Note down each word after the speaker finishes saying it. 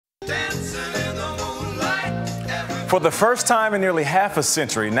For the first time in nearly half a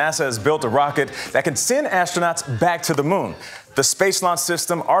century, NASA has built a rocket that can send astronauts back to the moon. The space launch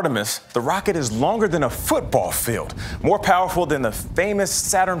system, Artemis, the rocket is longer than a football field, more powerful than the famous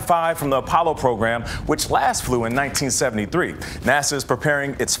Saturn V from the Apollo program, which last flew in 1973. NASA is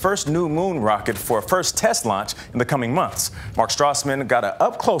preparing its first new moon rocket for a first test launch in the coming months. Mark Strassmann got an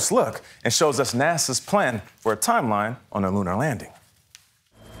up-close look and shows us NASA's plan for a timeline on a lunar landing.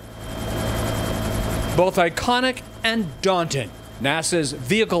 Both iconic and daunting, NASA's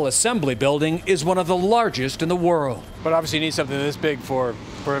vehicle assembly building is one of the largest in the world. But obviously you need something this big for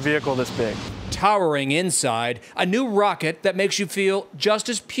a vehicle this big. Towering inside, a new rocket that makes you feel just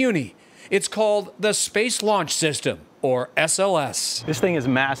as puny. It's called the Space Launch System, or SLS. This thing is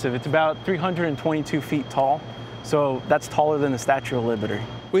massive. It's about 322 feet tall, so that's taller than the Statue of Liberty.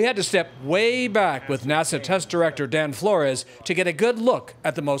 We had to step way back with NASA test director Dan Flores to get a good look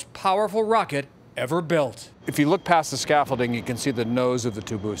at the most powerful rocket ever built. If you look past the scaffolding, you can see the nose of the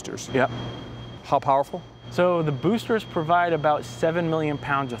two boosters. Yep. How powerful? So the boosters provide about 7 million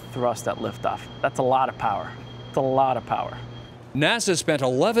pounds of thrust at liftoff. That's a lot of power. It's a lot of power. NASA spent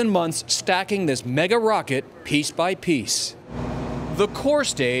 11 months stacking this mega rocket piece by piece. The core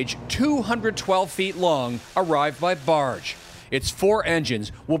stage, 212 feet long, arrived by barge. Its 4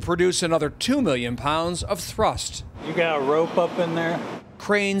 engines will produce another 2 million pounds of thrust. You got a rope up in there?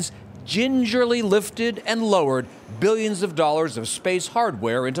 Cranes gingerly lifted and lowered billions of dollars of space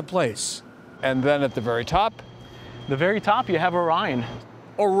hardware into place. And then at the very top? The very top, you have Orion.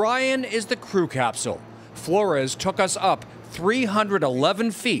 Orion is the crew capsule. Flores took us up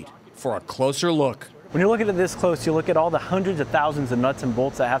 311 feet for a closer look. When you're looking at this close, you look at all the hundreds of thousands of nuts and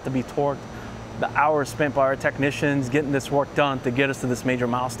bolts that have to be torqued, the hours spent by our technicians getting this work done to get us to this major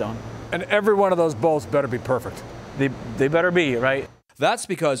milestone. And every one of those bolts better be perfect. They better be, right? That's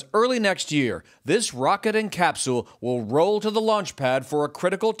because early next year, this rocket and capsule will roll to the launch pad for a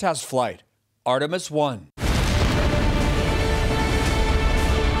critical test flight, Artemis I.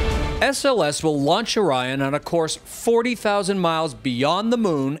 SLS will launch Orion on a course 40,000 miles beyond the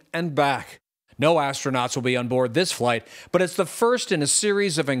moon and back. No astronauts will be on board this flight, but it's the first in a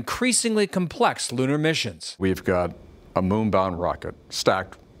series of increasingly complex lunar missions. We've got a moon-bound rocket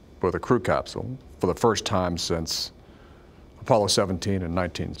stacked with a crew capsule for the first time since Apollo 17 in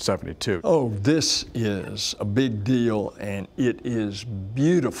 1972. Oh, this is a big deal, and it is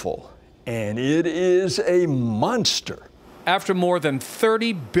beautiful, and it is a monster. After more than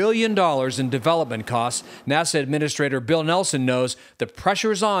 $30 billion in development costs, NASA Administrator Bill Nelson knows the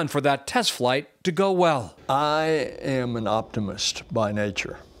pressure's on for that test flight to go well. I am an optimist by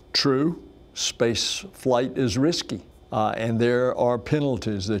nature. True, space flight is risky, and there are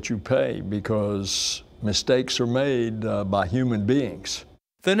penalties that you pay because mistakes are made by human beings.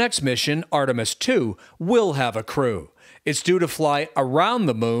 The next mission, Artemis II, will have a crew. It's due to fly around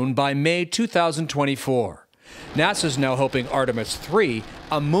the moon by May 2024. NASA's now hoping Artemis III,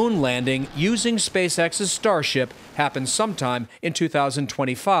 a moon landing using SpaceX's Starship, happens sometime in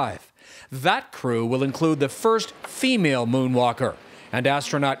 2025. That crew will include the first female moonwalker, and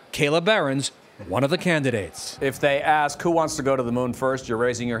astronaut Kayla Barron's one of the candidates. If they ask who wants to go to the moon first, you're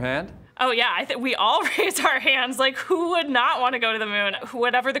raising your hand? Oh yeah, I think we all raise our hands. Like, who would not want to go to the moon?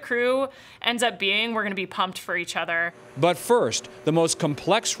 Whatever the crew ends up being, we're going to be pumped for each other. But first, the most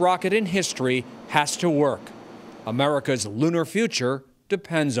complex rocket in history has to work. America's lunar future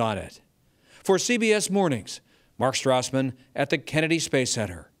depends on it. For CBS Mornings, Mark Strassmann at the Kennedy Space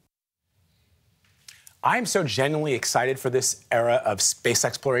Center. I am so genuinely excited for this era of space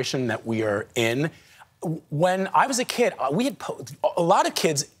exploration that we are in. When I was a kid, we had a lot of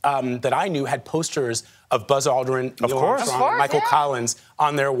kids that I knew had posters of Buzz Aldrin, Neil Armstrong, Michael Collins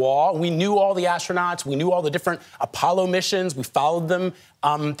on their wall. We knew all the astronauts. We knew all the different Apollo missions. We followed them.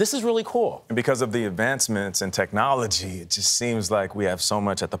 This is really cool. And because of the advancements in technology, it just seems like we have so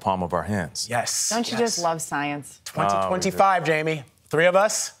much at the palm of our hands. Yes. Don't you just love science? 2025, Jamie. 3 of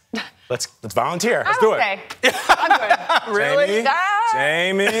us. Let's volunteer. Let's do it. I'm good. Really?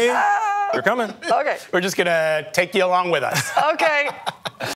 Jamie. You're coming. Okay. We're just going to take you along with us. Okay.